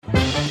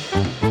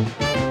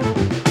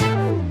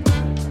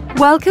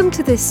Welcome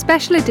to this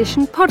special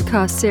edition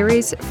podcast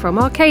series from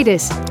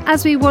Arcadis,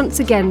 as we once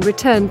again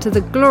return to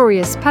the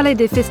glorious Palais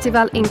des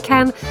Festivals in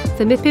Cannes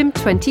for MIPIM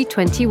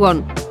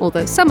 2021,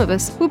 although some of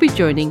us will be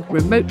joining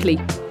remotely.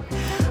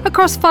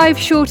 Across 5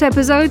 short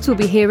episodes, we'll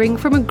be hearing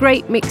from a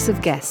great mix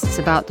of guests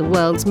about the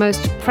world's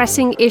most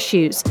pressing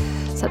issues,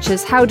 such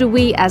as how do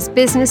we as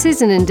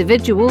businesses and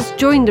individuals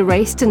join the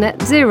race to net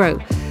zero?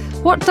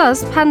 What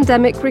does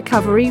pandemic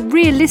recovery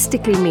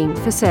realistically mean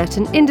for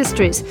certain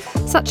industries,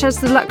 such as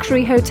the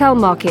luxury hotel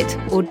market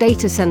or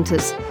data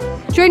centres?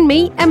 Join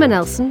me, Emma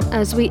Nelson,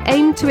 as we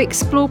aim to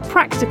explore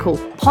practical,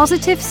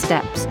 positive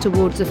steps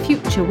towards a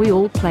future we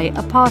all play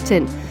a part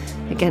in,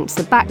 against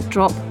the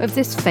backdrop of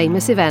this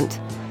famous event.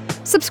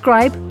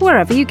 Subscribe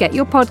wherever you get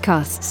your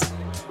podcasts.